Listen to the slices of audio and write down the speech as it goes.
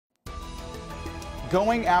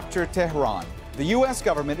going after Tehran. The U.S.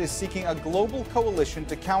 government is seeking a global coalition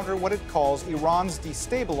to counter what it calls Iran's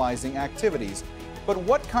destabilizing activities. But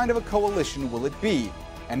what kind of a coalition will it be?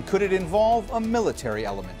 And could it involve a military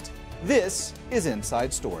element? This is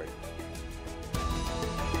Inside Story.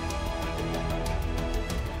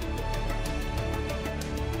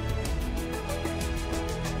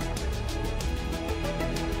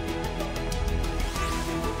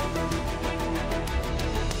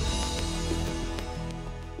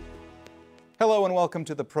 Hello and welcome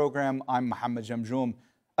to the program. I'm Mohammed Jamjoom.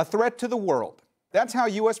 A threat to the world. That's how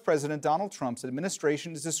U.S. President Donald Trump's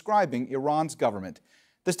administration is describing Iran's government.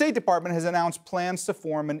 The State Department has announced plans to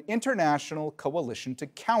form an international coalition to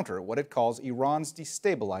counter what it calls Iran's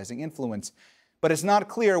destabilizing influence. But it's not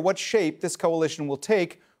clear what shape this coalition will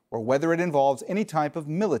take or whether it involves any type of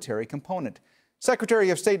military component.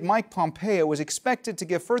 Secretary of State Mike Pompeo is expected to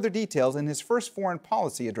give further details in his first foreign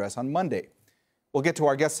policy address on Monday. We'll get to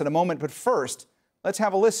our guests in a moment, but first, let's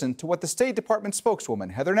have a listen to what the State Department spokeswoman,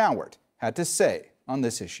 Heather Nauert, had to say on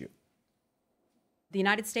this issue. The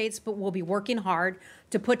United States will be working hard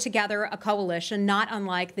to put together a coalition, not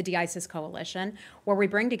unlike the de-ISIS coalition, where we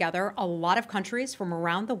bring together a lot of countries from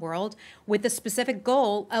around the world with the specific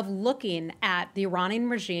goal of looking at the Iranian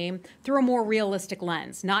regime through a more realistic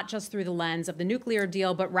lens, not just through the lens of the nuclear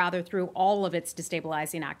deal, but rather through all of its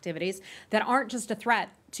destabilizing activities that aren't just a threat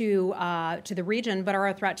to the region, but are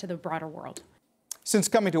a threat to the broader world. Since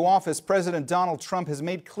coming to office, President Donald Trump has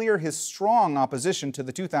made clear his strong opposition to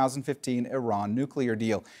the 2015 Iran nuclear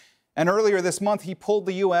deal. And earlier this month, he pulled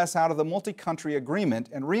the U.S. out of the multi-country agreement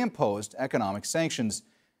and reimposed economic sanctions.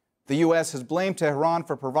 The U.S. has blamed Tehran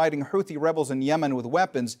for providing Houthi rebels in Yemen with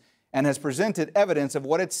weapons and has presented evidence of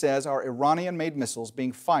what it says are Iranian-made missiles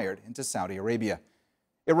being fired into Saudi Arabia.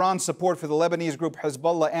 Iran's support for the Lebanese group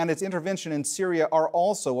Hezbollah and its intervention in Syria are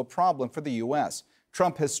also a problem for the U.S.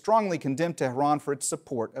 Trump has strongly condemned Tehran for its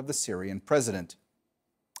support of the Syrian president.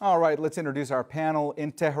 All right, let's introduce our panel.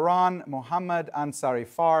 In Tehran, Mohammed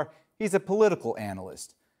Ansarifar. He's a political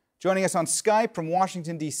analyst. Joining us on Skype from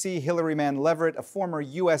Washington, D.C., Hillary Mann Leverett, a former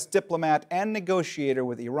U.S. diplomat and negotiator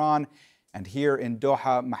with Iran. And here in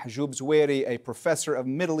Doha, Mahjoob Zweiri, a professor of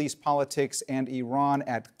Middle East politics and Iran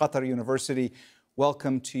at Qatar University.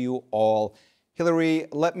 Welcome to you all. Hillary,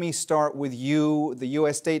 let me start with you. The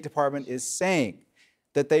U.S. State Department is saying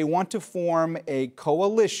that they want to form a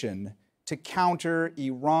coalition to counter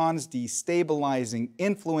Iran's destabilizing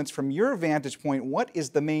influence. From your vantage point, what is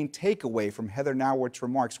the main takeaway from Heather Nauert's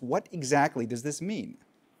remarks? What exactly does this mean?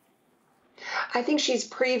 I think she's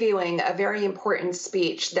previewing a very important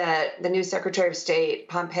speech that the new Secretary of State,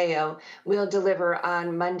 Pompeo, will deliver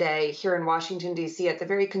on Monday here in Washington, D.C. at the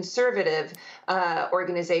very conservative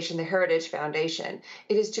organization, the Heritage Foundation.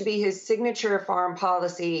 It is to be his signature foreign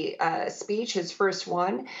policy speech, his first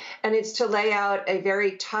one, and it's to lay out a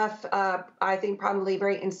very tough, I think probably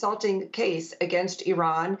very insulting case against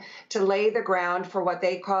Iran, to lay the ground for what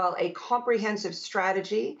they call a comprehensive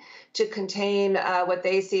strategy to contain what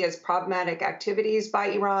they see as problematic activities by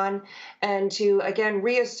Iran, and to, again,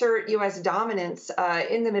 reassert U.S. dominance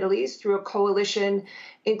in the Middle East through a coalition,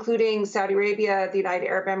 including Saudi Arabia, the United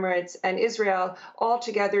Arab Emirates, and Israel, all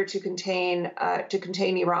together to contain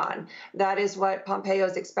Iran. That is what Pompeo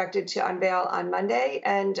is expected to unveil on Monday,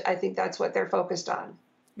 and I think that's what they're focused on.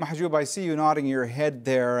 Mahjoob, I see you nodding your head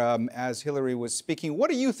there as Hillary was speaking. What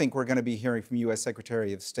do you think we're going to be hearing from U.S.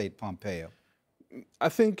 Secretary of State Pompeo? I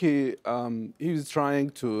think he was trying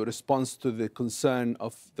to respond to the concern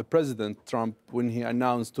of the President Trump when he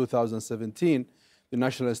announced 2017 the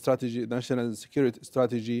national security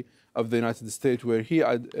strategy of the United States, where he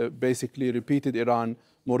basically repeated Iran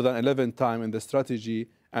more than 11 times in the strategy,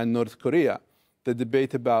 and North Korea. The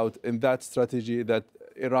debate about in that strategy that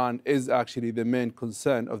Iran is actually the main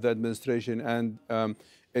concern of the administration and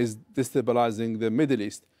is destabilizing the Middle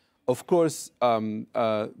East. Of course,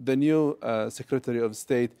 the new Secretary of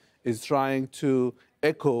State is trying to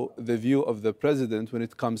echo the view of the President when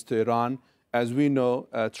it comes to Iran. As we know,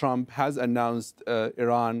 Trump has announced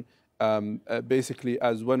Iran basically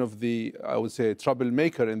as one of the, I would say,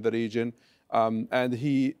 troublemaker in the region. And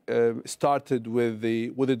he started with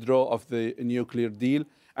the withdrawal of the nuclear deal.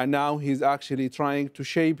 And now he's actually trying to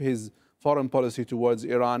shape his foreign policy towards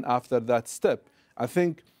Iran after that step. I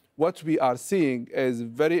think what we are seeing is a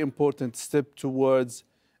very important step towards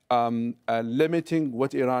limiting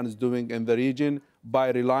what Iran is doing in the region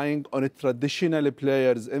by relying on traditional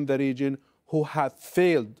players in the region who have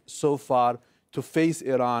failed so far to face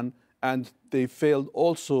Iran, and they failed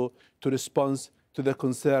also to respond to the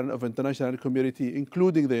concern of international community,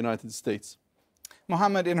 including the United States.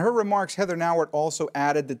 Mohammed, in her remarks, Heather Nauert also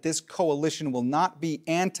added that this coalition will not be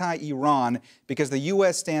anti-Iran because the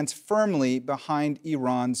U.S. stands firmly behind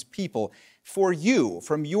Iran's people. For you,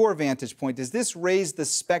 from your vantage point, does this raise the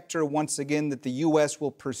specter once again that the U.S.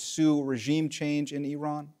 will pursue regime change in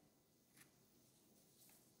Iran?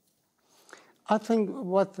 I think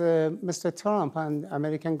what Mr. Trump and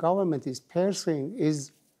American government is pursuing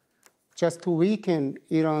is just to weaken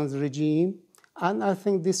Iran's regime. And I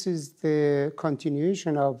think this is the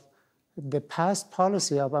continuation of the past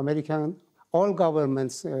policy of American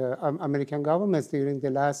governments during the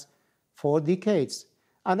last 4 decades.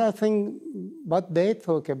 And I think what they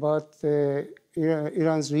talk about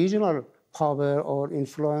Iran's regional power or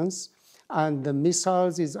influence and the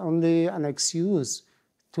missiles is only an excuse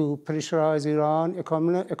to pressurize Iran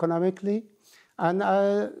economically. And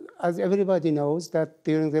as everybody knows, that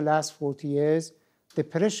during the last 40 years, the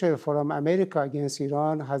pressure from America against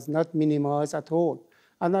Iran has not minimized at all.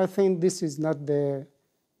 And I think this is not the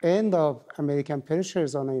end of American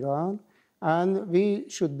pressures on Iran. And we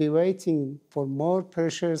should be waiting for more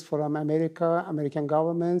pressures from American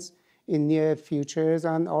governments in near futures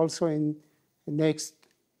and also in next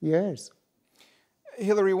years.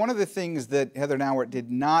 Hillary, one of the things that Heather Nauert did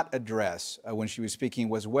not address when she was speaking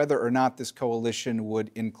was whether or not this coalition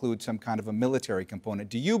would include some kind of a military component.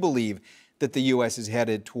 Do you believe that the U.S. is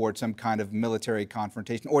headed toward some kind of military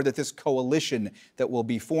confrontation, or that this coalition that will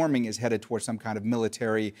be forming is headed toward some kind of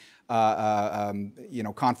military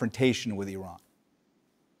confrontation with Iran?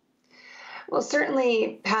 Well,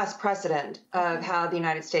 certainly past precedent of how the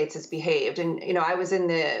United States has behaved. And, I was in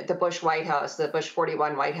the Bush White House, the Bush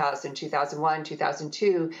 41 White House in 2001,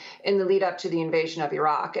 2002, in the lead up to the invasion of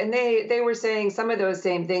Iraq. And they were saying some of those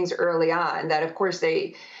same things early on, that, of course,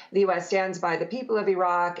 the U.S. stands by the people of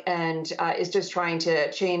Iraq and is just trying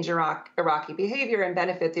to change Iraqi behavior and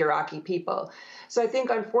benefit the Iraqi people. So I think,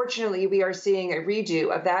 unfortunately, we are seeing a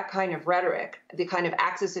redo of that kind of rhetoric, the kind of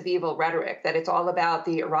axis of evil rhetoric, that it's all about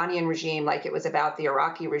the Iranian regime like it was about the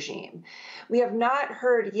Iraqi regime. We have not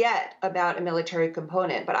heard yet about a military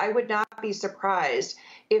component, but I would not be surprised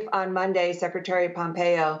if on Monday Secretary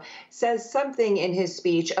Pompeo says something in his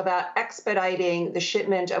speech about expediting the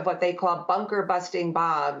shipment of what they call bunker-busting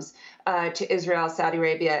bombs to Israel, Saudi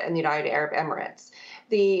Arabia, and the United Arab Emirates.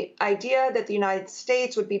 The idea that the United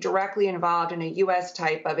States would be directly involved in a U.S.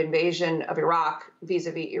 type of invasion of Iraq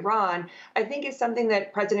vis-a-vis Iran, I think is something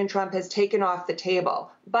that President Trump has taken off the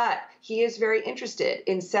table. But he is very interested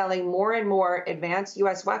in selling more and more advanced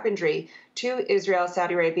U.S. weaponry to Israel,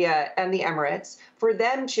 Saudi Arabia, and the Emirates for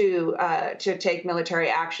them to take military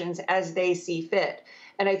actions as they see fit.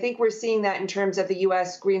 And I think we're seeing that in terms of the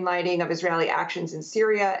U.S. greenlighting of Israeli actions in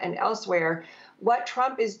Syria and elsewhere. What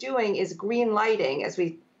Trump is doing is green lighting, as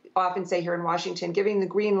we often say here in Washington, giving the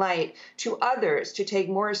green light to others to take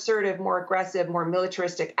more assertive, more aggressive, more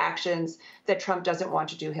militaristic actions that Trump doesn't want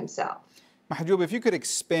to do himself. Mahjoob, if you could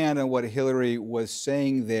expand on what Hillary was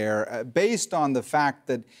saying there, based on the fact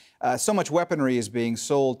that so much weaponry is being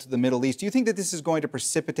sold to the Middle East, do you think that this is going to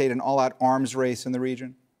precipitate an all-out arms race in the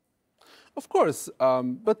region? Of course,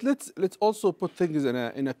 but let's also put things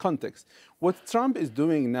in a context. What Trump is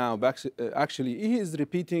doing now, actually, he is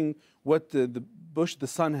repeating what the Bush the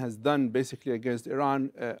son has done basically against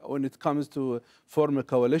Iran when it comes to form a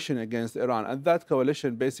coalition against Iran, and that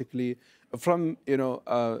coalition basically from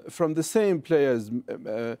the same players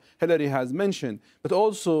Hillary has mentioned, but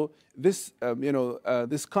also this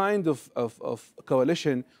this kind of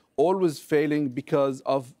coalition always failing because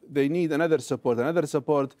of they need another support. Another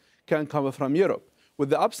support can come from Europe.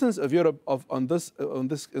 With the absence of Europe in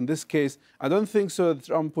this case, I don't think so that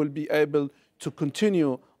Trump will be able to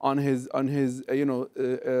continue on his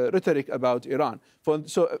rhetoric about Iran. For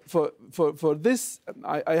this,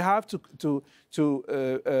 I have to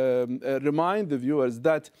remind the viewers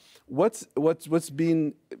that what's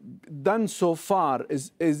been done so far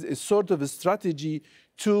is sort of a strategy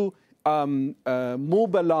to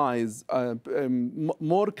mobilize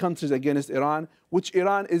more countries against Iran, which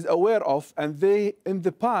Iran is aware of, and they, in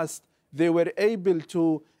the past, they were able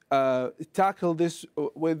to tackle this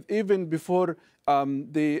with even before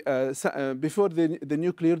the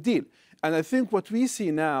nuclear deal. And I think what we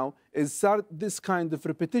see now is this kind of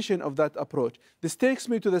repetition of that approach. This takes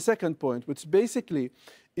me to the second point, which basically,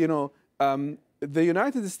 the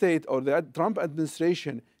United States or the Trump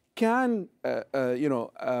administration can,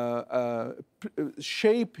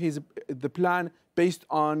 shape the plan based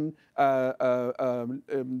on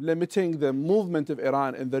limiting the movement of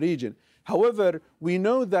Iran in the region. However, we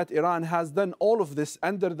know that Iran has done all of this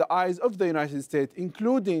under the eyes of the United States,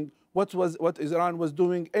 including what Iran was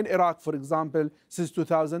doing in Iraq, for example, since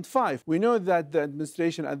 2005. We know that the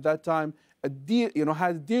administration at that time had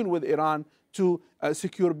a deal with Iran to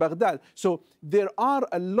secure Baghdad. So there are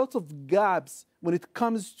a lot of gaps when it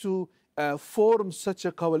comes to form such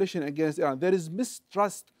a coalition against Iran. There is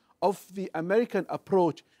mistrust of the American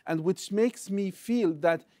approach, and which makes me feel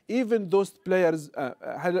that even those players,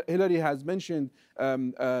 Hillary has mentioned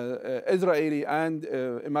Israeli and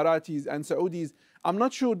Emiratis and Saudis, I'm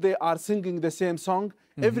not sure they are singing the same song.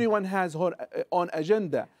 Everyone has her own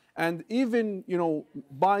agenda. And even,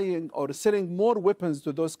 buying or selling more weapons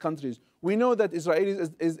to those countries. We know that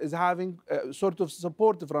Israelis is having sort of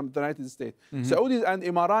support from the United States. Saudis and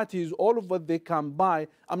Emiratis, all of what they can buy,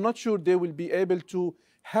 I'm not sure they will be able to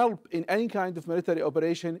help in any kind of military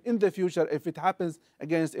operation in the future if it happens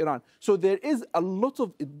against Iran. So there is a lot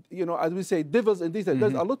of, as we say, devils in detail.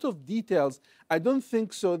 There's a lot of details. I don't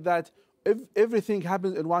think so that if everything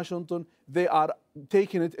happens in Washington, they are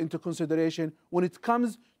taking it into consideration when it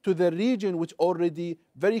comes to the region, which already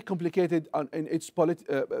very complicated in its politics,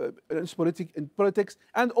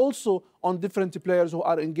 and also on different players who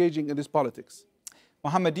are engaging in this politics.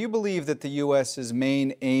 Mohammed, do you believe that the U.S.'s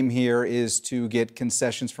main aim here is to get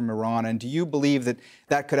concessions from Iran? And do you believe that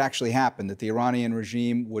that could actually happen, that the Iranian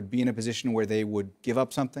regime would be in a position where they would give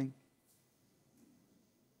up something?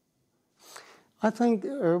 I think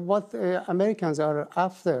what Americans are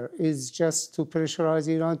after is just to pressurize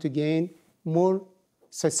Iran to gain more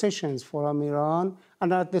secessions from Iran,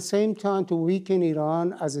 and at the same time to weaken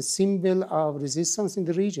Iran as a symbol of resistance in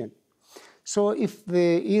the region. So if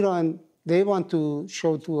they want to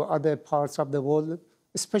show to other parts of the world,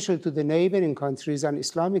 especially to the neighboring countries and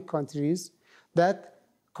Islamic countries, that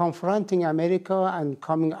confronting America and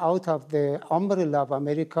coming out of the umbrella of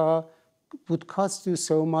America would cost you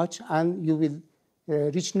so much and you will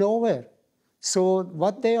reach nowhere. So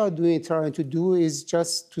what they are trying to do is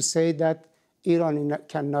just to say that Iran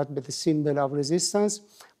cannot be the symbol of resistance,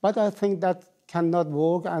 but I think that cannot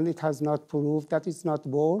work, and it has not proved that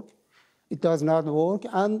it does not work,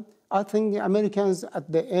 and I think the Americans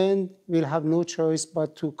at the end will have no choice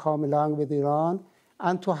but to come along with Iran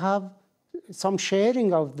and to have some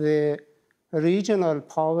sharing of the regional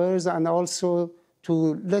powers, and also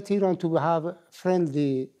to let Iran to have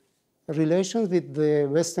friendly relations with the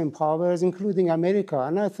Western powers, including America.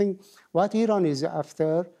 And I think what Iran is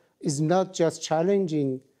after is not just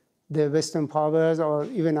challenging the Western powers or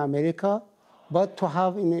even America, but to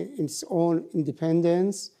have its own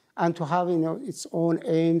independence and to have its own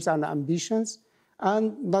aims and ambitions.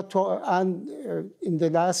 And in the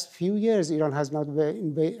last few years, Iran has not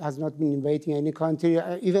been invading any country,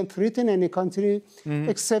 even threatening any country,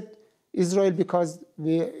 except Israel, because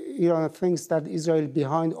Iran thinks that Israel is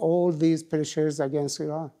behind all these pressures against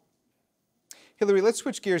Iran. Hillary, let's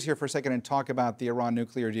switch gears here for a second and talk about the Iran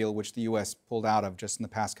nuclear deal, which the U.S. pulled out of just in the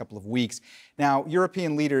past couple of weeks. Now,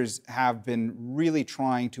 European leaders have been really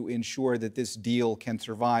trying to ensure that this deal can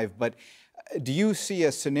survive, but do you see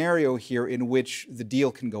a scenario here in which the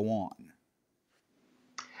deal can go on?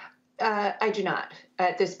 I do not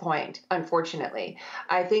at this point, unfortunately.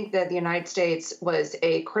 I think that the United States was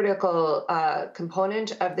a critical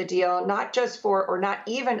component of the deal, not just for or not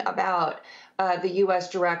even about the U.S.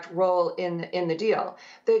 direct role in the deal.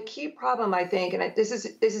 The key problem, I think, and this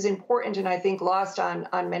is important and I think lost on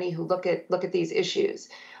many who look at these issues.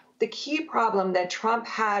 The key problem that Trump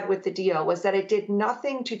had with the deal was that it did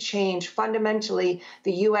nothing to change fundamentally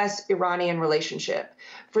the U.S.-Iranian relationship.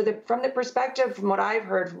 From the perspective, from what I've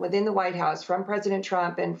heard from within the White House, from President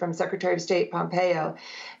Trump and from Secretary of State Pompeo,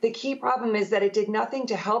 the key problem is that it did nothing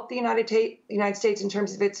to help the United States in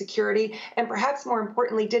terms of its security, and perhaps more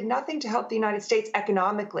importantly, did nothing to help the United States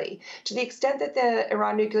economically. To the extent that the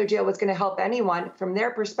Iran nuclear deal was going to help anyone, from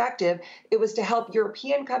their perspective, it was to help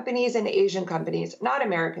European companies and Asian companies, not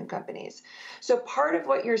American companies. So part of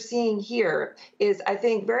what you're seeing here is, I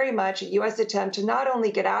think, very much a U.S. attempt to not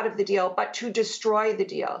only get out of the deal, but to destroy the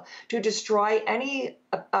deal, to destroy any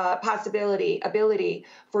ability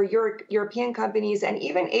for European companies and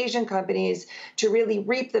even Asian companies to really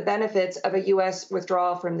reap the benefits of a U.S.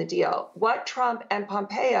 withdrawal from the deal. What Trump and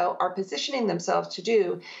Pompeo are positioning themselves to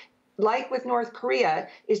do, like with North Korea,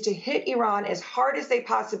 is to hit Iran as hard as they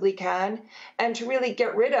possibly can and to really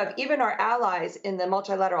get rid of even our allies in the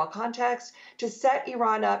multilateral context, to set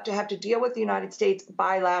Iran up to have to deal with the United States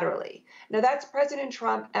bilaterally. Now, that's President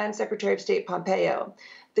Trump and Secretary of State Pompeo.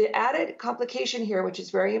 The added complication here, which is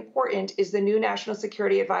very important, is the new National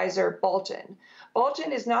Security Advisor, Bolton.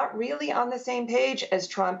 Bolton is not really on the same page as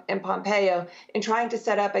Trump and Pompeo in trying to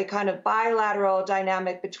set up a kind of bilateral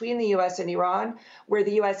dynamic between the U.S. and Iran, where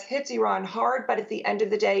the U.S. hits Iran hard, but at the end of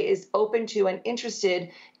the day is open to and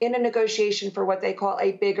interested in a negotiation for what they call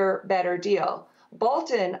a bigger, better deal.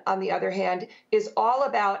 Bolton, on the other hand, is all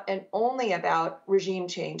about and only about regime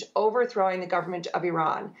change, overthrowing the government of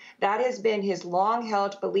Iran. That has been his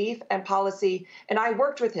long-held belief and policy, and I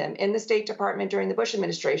worked with him in the State Department during the Bush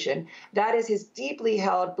administration. That is his deeply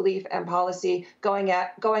held belief and policy going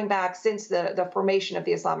back since the formation of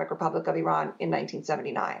the Islamic Republic of Iran in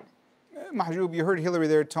 1979. Mahjoob, you heard Hillary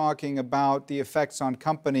there talking about the effects on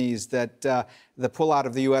companies that the pullout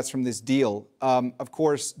of the U.S. from this deal. Of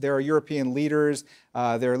course, there are European leaders,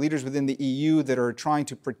 there are leaders within the EU that are trying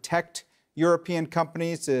to protect European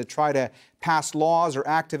companies, to try to pass laws or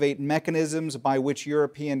activate mechanisms by which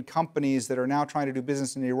European companies that are now trying to do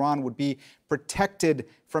business in Iran would be protected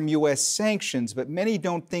from U.S. sanctions. But many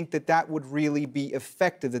don't think that that would really be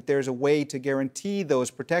effective, that there's a way to guarantee those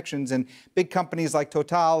protections. And big companies like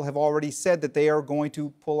Total have already said that they are going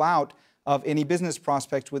to pull out of any business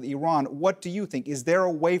prospects with Iran. What do you think? Is there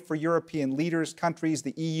a way for European leaders, countries,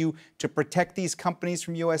 the EU, to protect these companies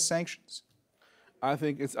from U.S. sanctions? I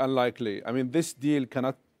think it's unlikely. I mean, this deal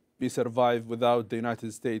cannot be survived without the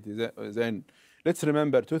United States. And let's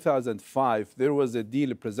remember, 2005, there was a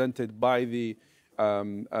deal presented by the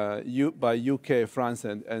by UK, France,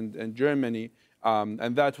 and Germany,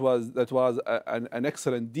 and that was an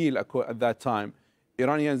excellent deal at that time.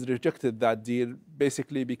 Iranians rejected that deal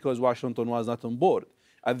basically because Washington was not on board.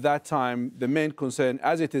 At that time, the main concern,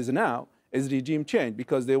 as it is now, is regime change,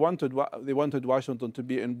 because they wanted Washington to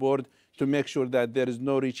be on board to make sure that there is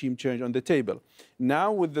no regime change on the table.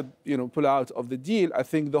 Now, with the pullout of the deal, I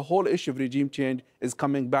think the whole issue of regime change is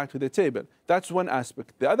coming back to the table. That's one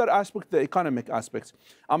aspect. The other aspect, the economic aspects.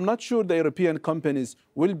 I'm not sure the European companies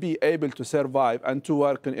will be able to survive and to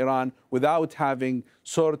work in Iran without having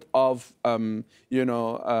sort of green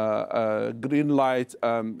light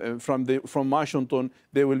from Washington.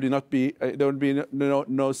 There will be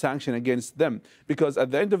no sanction against them, because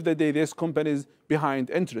at the end of the day, there's companies behind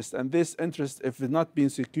interest, and this interest, if it's not being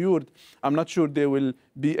secured, I'm not sure they will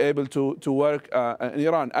be able to work in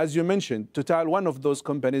Iran. As you mentioned, Total, one of those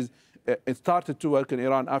companies, it started to work in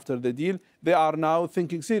Iran after the deal. They are now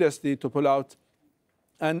thinking seriously to pull out,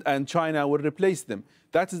 and China will replace them.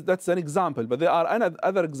 That's an example, but there are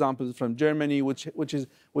other examples from Germany, which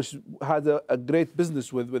has a great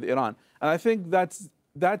business with Iran, and I think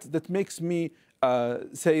that makes me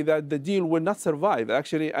say that the deal will not survive,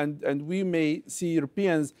 actually, and we may see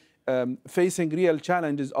Europeans facing real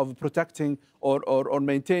challenges of protecting or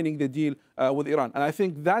maintaining the deal with Iran. And I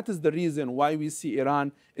think that is the reason why we see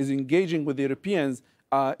Iran is engaging with the Europeans,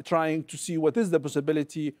 trying to see what is the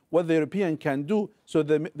possibility, what the European can do so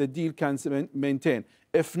the deal can maintain.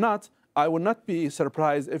 If not, I would not be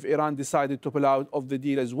surprised if Iran decided to pull out of the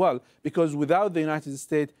deal as well, because without the United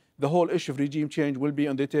States, the whole issue of regime change will be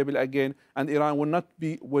on the table again, and Iran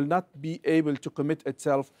will not be able to commit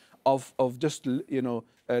itself of just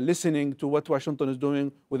listening to what Washington is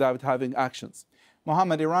doing without having actions.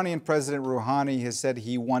 Mohammed, Iranian President Rouhani has said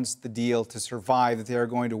he wants the deal to survive, that they are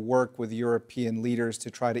going to work with European leaders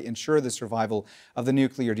to try to ensure the survival of the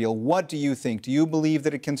nuclear deal. What do you think? Do you believe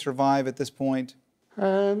that it can survive at this point?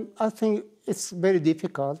 I think it's very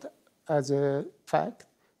difficult as a fact,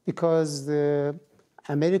 because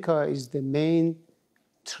America is the main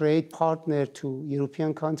trade partner to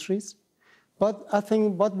European countries. But I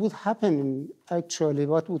think what would happen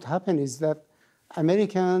is that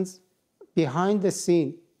Americans behind the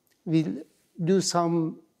scene will do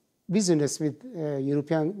some business with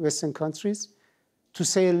European Western countries to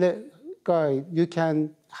say, guys, you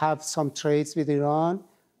can have some trades with Iran.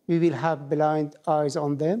 We will have blind eyes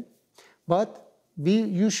on them. But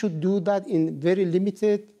you should do that in very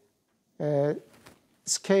limited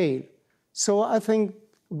scale. So I think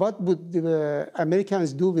what would the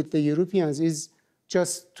Americans do with the Europeans is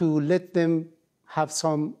just to let them have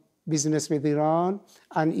some business with Iran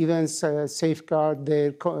and even safeguard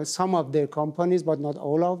some of their companies, but not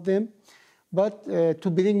all of them. But to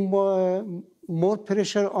bring more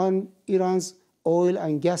pressure on Iran's oil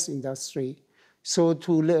and gas industry. So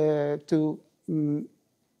do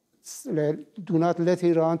not let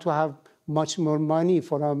Iran to have much more money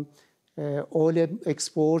from oil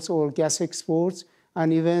exports or gas exports,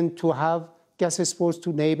 and even to have gas exports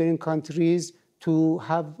to neighboring countries, to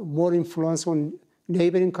have more influence on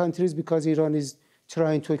neighboring countries, because Iran is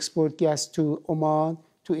trying to export gas to Oman,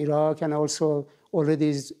 to Iraq, and also already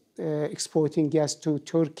is exporting gas to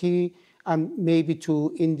Turkey and maybe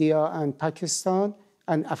to India and Pakistan.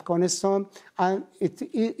 and Afghanistan. And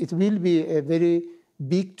it will be a very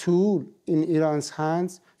big tool in Iran's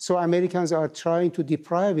hands. So Americans are trying to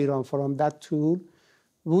deprive Iran from that tool.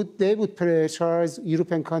 They would pressurize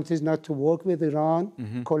European countries not to work with Iran,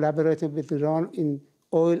 collaborating with Iran in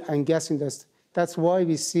oil and gas industry. That's why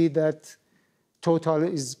we see that Total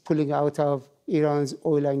is pulling out of Iran's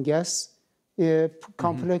oil and gas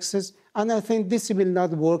complexes. And I think this will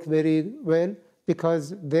not work very well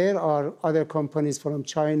because there are other companies from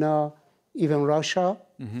China, even Russia,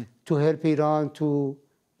 to help Iran to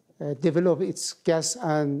develop its gas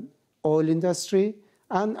and oil industry.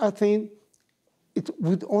 And I think it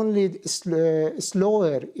would only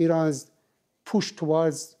slower Iran's push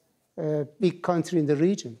towards a big country in the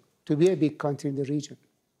region, to be a big country in the region.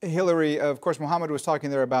 Hillary, of course, Mohammed was talking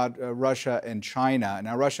there about Russia and China.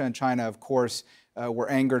 Now, Russia and China, of course, were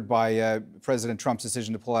angered by President Trump's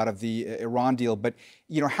decision to pull out of the Iran deal. But,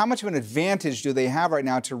 how much of an advantage do they have right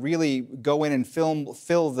now to really go in and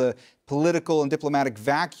fill the political and diplomatic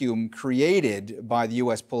vacuum created by the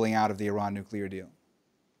U.S. pulling out of the Iran nuclear deal?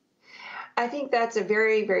 I think that's a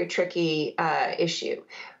very, very tricky issue.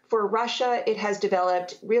 For Russia, it has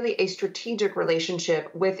developed really a strategic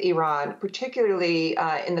relationship with Iran, particularly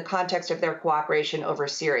in the context of their cooperation over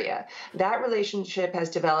Syria. That relationship has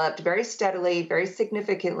developed very steadily, very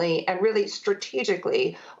significantly, and really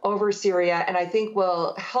strategically over Syria, and I think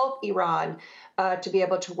will help Iran to be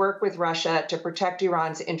able to work with Russia to protect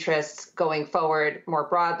Iran's interests going forward more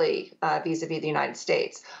broadly vis-a-vis the United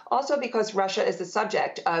States. Also because Russia is the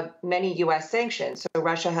subject of many U.S. sanctions, so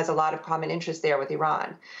Russia has a lot of common interests there with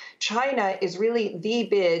Iran. China is really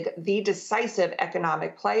the decisive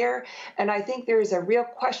economic player, and I think there is a real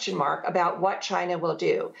question mark about what China will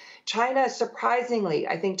do. China, surprisingly,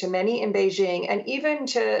 I think to many in Beijing, and even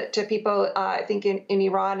to people, I think in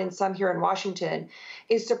Iran and some here in Washington,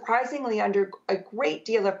 is surprisingly under a great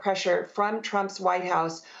deal of pressure from Trump's White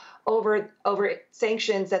House over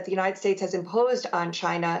sanctions that the United States has imposed on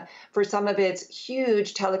China for some of its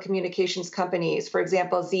huge telecommunications companies, for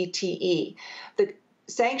example, ZTE. The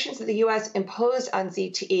sanctions that the U.S. imposed on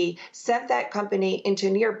ZTE sent that company into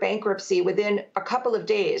near bankruptcy within a couple of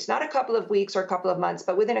days, not a couple of weeks or a couple of months,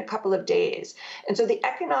 but within a couple of days. And so the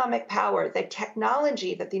economic power, the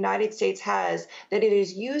technology that the United States has, that it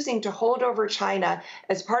is using to hold over China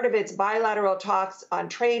as part of its bilateral talks on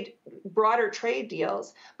trade, broader trade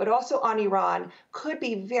deals, but also on Iran, could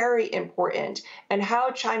be very important. And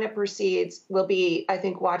how China proceeds will be, I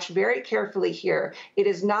think, watched very carefully here.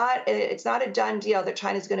 It's not a done deal that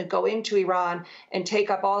China is going to go into Iran and take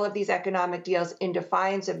up all of these economic deals in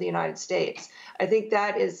defiance of the United States. I think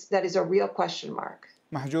that is a real question mark.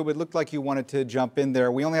 Mahjoob, it looked like you wanted to jump in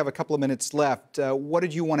there. We only have a couple of minutes left. What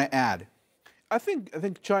did you want to add? I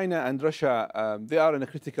think China and Russia, they are in a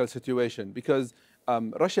critical situation because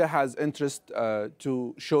Russia has interest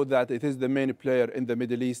to show that it is the main player in the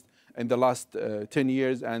Middle East in the last 10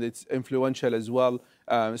 years, and it's influential as well,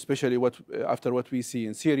 especially after what we see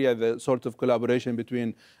in Syria, the sort of collaboration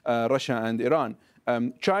between Russia and Iran.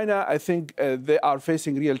 China, I think they are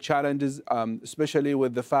facing real challenges, especially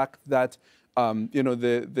with the fact that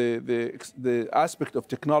the aspect of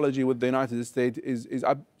technology with the United States is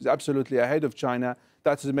absolutely ahead of China.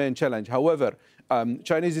 That's the main challenge. However,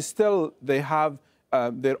 Chinese still, they have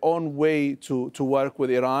their own way to work with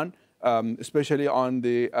Iran, especially on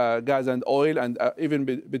the gas and oil, and even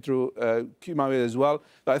through Mohammed as well.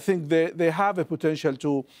 I think they have a potential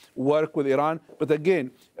to work with Iran. But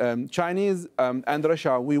again, Chinese and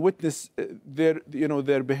Russia, we witnessed their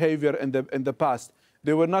behavior in the past.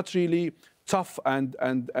 They were not really tough and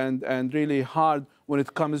really hard when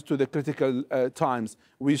it comes to the critical times.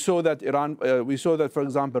 We saw that for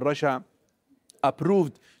example, Russia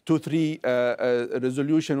approved 2-3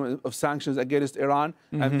 resolution of sanctions against Iran,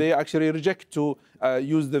 and they actually reject to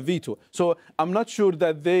use the veto. So I'm not sure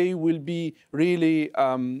that they will be really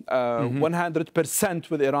 100%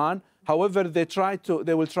 with Iran. However, they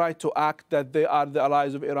will try to act that they are the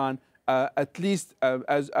allies of Iran, at least in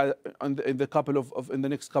the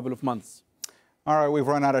next couple of months. All right, we've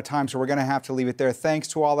run out of time, so we're going to have to leave it there. Thanks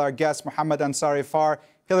to all our guests, Mohammed Ansarifar,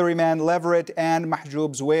 Hillary Mann Leverett, and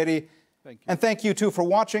Mahjoob Zweiri. Thank you. And thank you, too, for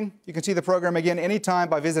watching. You can see the program again anytime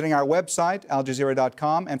by visiting our website,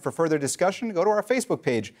 aljazeera.com. And for further discussion, go to our Facebook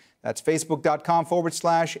page. That's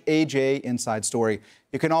facebook.com/AJ Inside Story.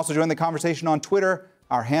 You can also join the conversation on Twitter.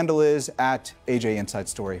 Our handle is @AJ Inside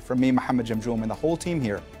Story. From me, Mohammed Jamjoom, and the whole team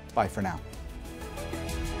here, bye for now.